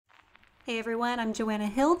Hey everyone, I'm Joanna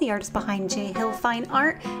Hill, the artist behind J Hill Fine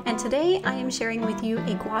Art, and today I am sharing with you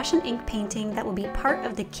a gouache and ink painting that will be part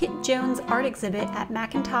of the Kit Jones art exhibit at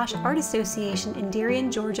McIntosh Art Association in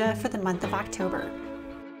Darien, Georgia for the month of October.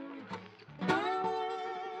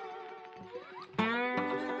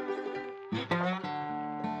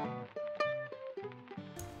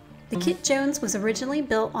 The Kit Jones was originally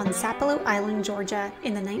built on Sapelo Island, Georgia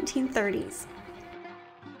in the 1930s.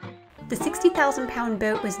 The 60,000-pound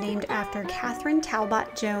boat was named after Catherine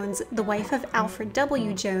Talbot Jones, the wife of Alfred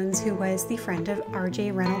W. Jones, who was the friend of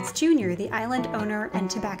R.J. Reynolds Jr., the island owner and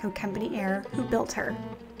tobacco company heir who built her.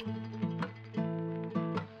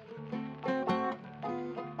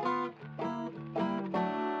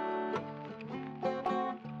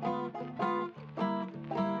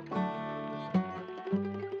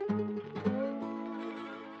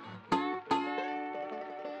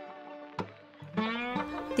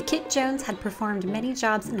 The Kit Jones had performed many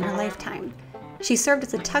jobs in her lifetime. She served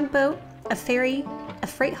as a tugboat, a ferry, a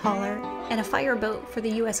freight hauler, and a fireboat for the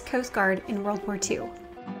U.S. Coast Guard in World War II.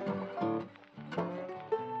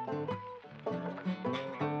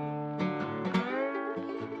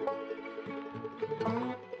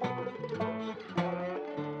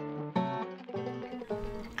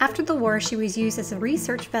 After the war, she was used as a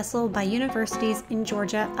research vessel by universities in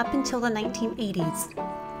Georgia up until the 1980s.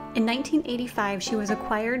 In 1985, she was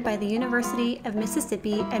acquired by the University of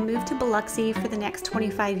Mississippi and moved to Biloxi for the next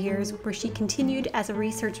 25 years, where she continued as a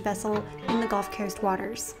research vessel in the Gulf Coast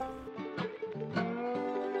waters.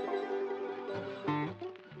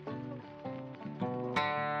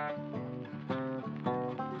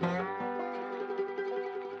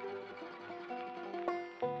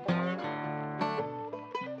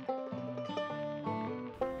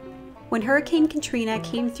 When Hurricane Katrina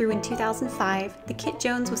came through in 2005, the Kit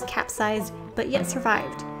Jones was capsized but yet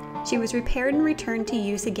survived. She was repaired and returned to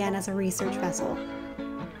use again as a research vessel.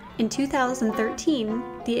 In 2013,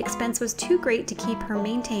 the expense was too great to keep her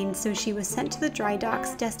maintained, so she was sent to the dry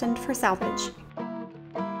docks destined for salvage.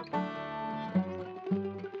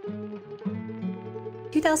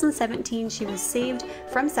 2017, she was saved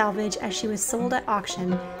from salvage as she was sold at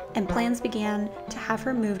auction, and plans began to have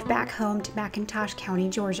her moved back home to McIntosh County,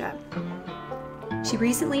 Georgia. She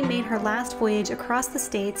recently made her last voyage across the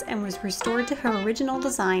states and was restored to her original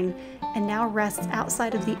design, and now rests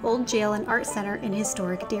outside of the old jail and art center in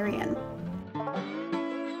historic Darien.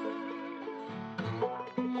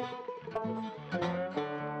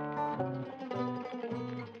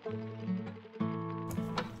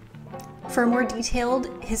 For a more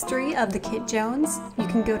detailed history of the Kit Jones, you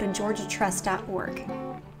can go to georgiatrust.org.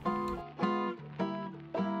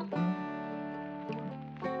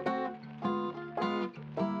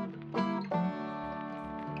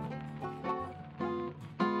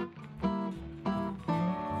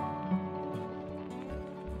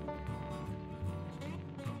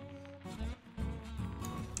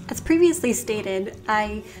 As previously stated,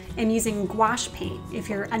 I am using gouache paint. If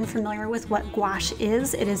you're unfamiliar with what gouache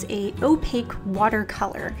is, it is an opaque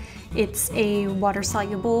watercolor. It's a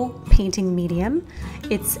water-soluble painting medium.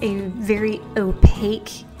 It's a very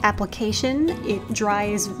opaque application. It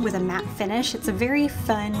dries with a matte finish. It's a very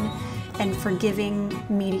fun and forgiving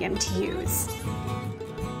medium to use.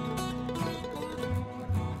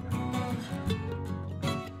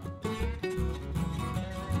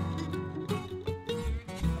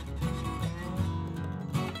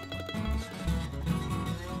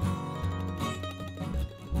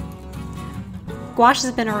 Gouache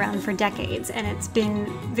has been around for decades, and it's been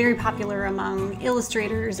very popular among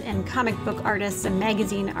illustrators and comic book artists and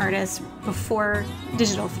magazine artists before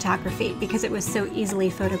digital photography because it was so easily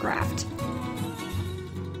photographed.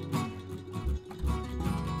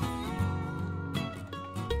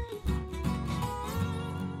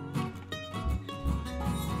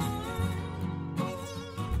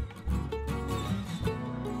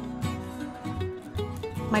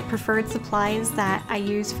 My preferred supplies that I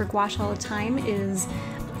use for gouache all the time is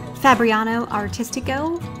Fabriano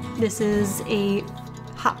Artistico. This is a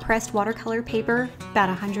hot pressed watercolor paper, about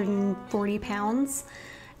 140 pounds.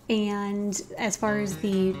 And as far as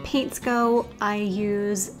the paints go, I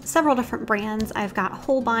use several different brands. I've got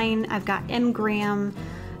Holbein, I've got M. Graham,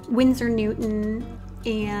 Winsor Newton,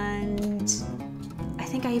 and I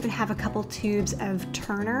think I even have a couple tubes of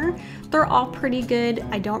Turner. They're all pretty good.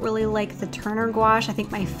 I don't really like the Turner gouache. I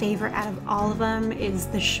think my favorite out of all of them is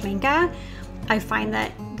the Schmincke. I find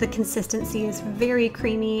that the consistency is very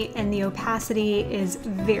creamy and the opacity is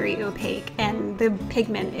very opaque, and the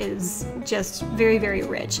pigment is just very, very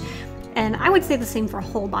rich. And I would say the same for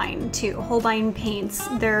Holbein too. Holbein paints,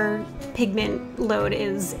 their pigment load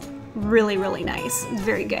is really, really nice.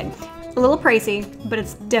 Very good. A little pricey, but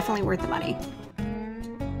it's definitely worth the money.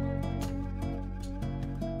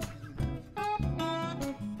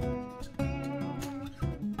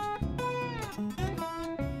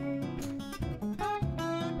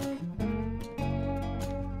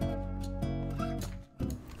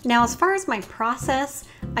 Now, as far as my process,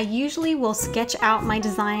 I usually will sketch out my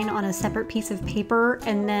design on a separate piece of paper,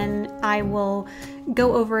 and then I will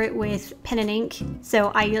go over it with pen and ink.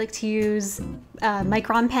 So I like to use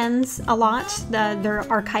Micron pens a lot. They're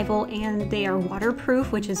archival and they are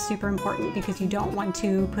waterproof, which is super important because you don't want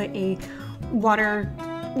to put a water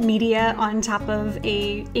media on top of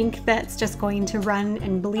a ink that's just going to run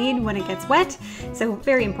and bleed when it gets wet. So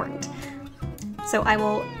very important. So I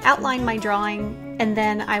will outline my drawing and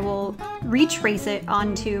then I will retrace it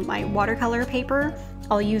onto my watercolor paper.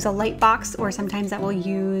 I'll use a light box, or sometimes I will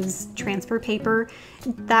use transfer paper.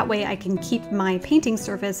 That way I can keep my painting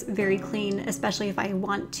surface very clean, especially if I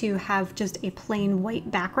want to have just a plain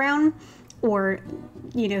white background or,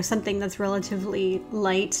 you know, something that's relatively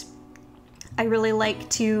light. I really like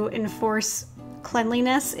to enforce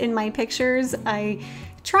cleanliness in my pictures. I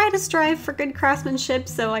try to strive for good craftsmanship,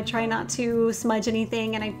 so I try not to smudge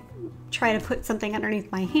anything, and I try to put something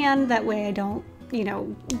underneath my hand. That way I don't, you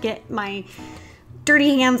know, get my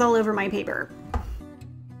dirty hands all over my paper.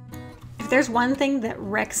 If there's one thing that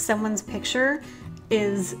wrecks someone's picture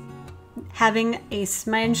is having a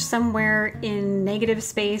smudge somewhere in negative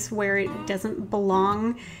space where it doesn't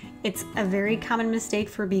belong. It's a very common mistake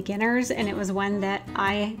for beginners, and it was one that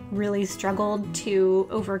I really struggled to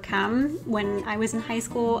overcome. When I was in high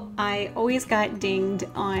school, I always got dinged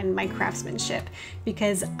on my craftsmanship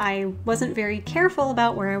because I wasn't very careful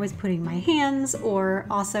about where I was putting my hands, or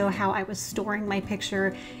also how I was storing my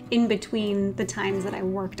picture in between the times that I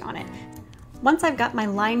worked on it. Once I've got my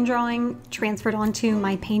line drawing transferred onto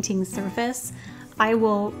my painting surface, I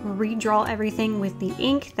will redraw everything with the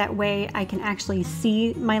ink. That way I can actually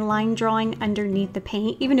see my line drawing underneath the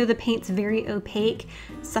paint. Even though the paint's very opaque,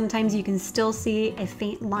 sometimes you can still see a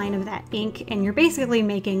faint line of that ink, and you're basically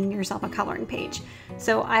making yourself a coloring page.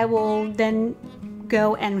 So I will then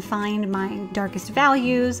go and find my darkest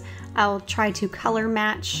values. I'll try to color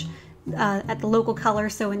match at the local color.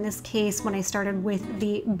 So in this case, when I started with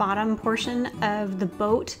the bottom portion of the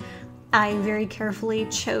boat, I very carefully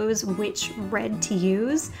chose which red to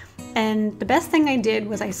use. And the best thing I did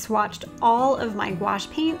was I swatched all of my gouache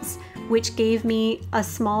paints, which gave me a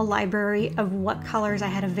small library of what colors I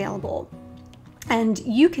had available. And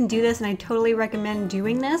you can do this, and I totally recommend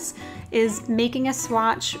doing this, is making a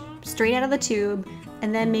swatch straight out of the tube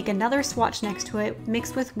and then make another swatch next to it,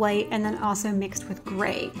 mixed with white and then also mixed with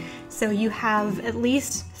gray. So you have at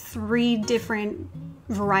least 3 different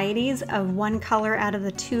varieties of one color out of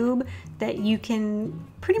the tube that you can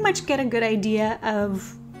pretty much get a good idea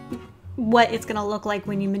of what it's going to look like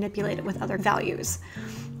when you manipulate it with other values.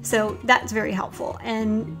 So that's very helpful.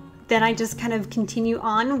 And then I just kind of continue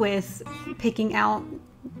on with picking out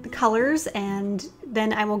the colors, and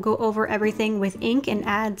then I will go over everything with ink and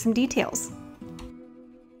add some details.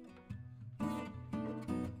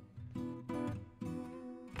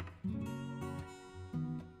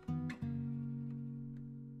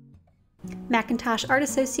 McIntosh Art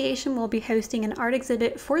Association will be hosting an art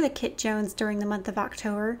exhibit for the Kit Jones during the month of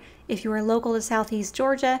October. If you are local to Southeast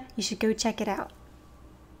Georgia, you should go check it out.